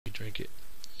drink it.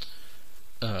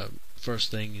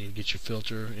 First thing, you need to get your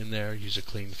filter in there. Use a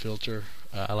clean filter.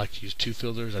 I like to use 2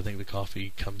 filters. I think the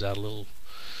coffee comes out a little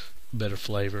better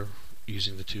flavor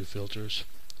using the 2 filters.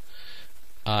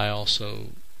 I also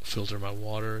filter my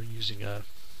water using a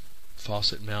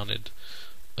faucet mounted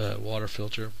water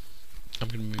filter. I'm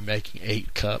going to be making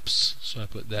 8 cups, so I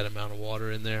put that amount of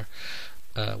water in there.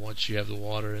 Once you have the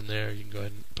water in there, you can go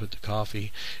ahead and put the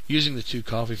coffee. Using the 2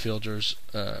 coffee filters,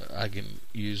 I can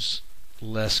use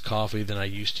less coffee than I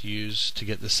used to use to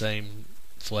get the same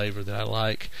flavor that I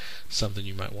like. Something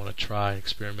you might want to try and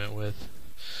experiment with.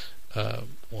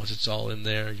 Once it's all in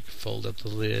there, you can fold up the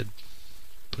lid,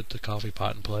 put the coffee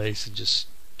pot in place, and just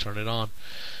turn it on.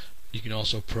 You can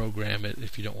also program it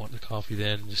if you don't want the coffee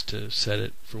then, just to set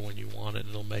it for when you want it, and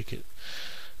it'll make it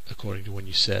according to when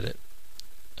you set it.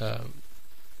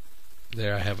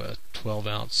 There I have a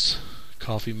 12-ounce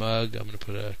coffee mug. I'm going to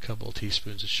put a couple of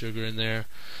teaspoons of sugar in there.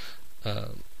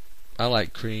 I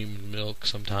like cream and milk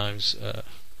sometimes,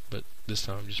 but this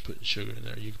time I'm just putting sugar in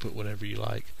there. You can put whatever you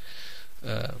like.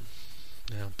 Now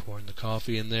I'm pouring the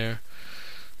coffee in there,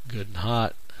 good and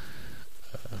hot.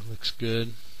 Looks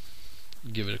good.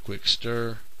 Give it a quick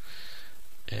stir,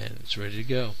 and it's ready to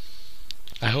go.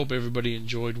 I hope everybody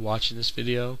enjoyed watching this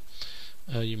video.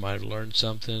 You might have learned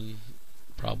something,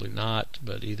 probably not,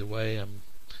 but either way, I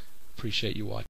appreciate you watching.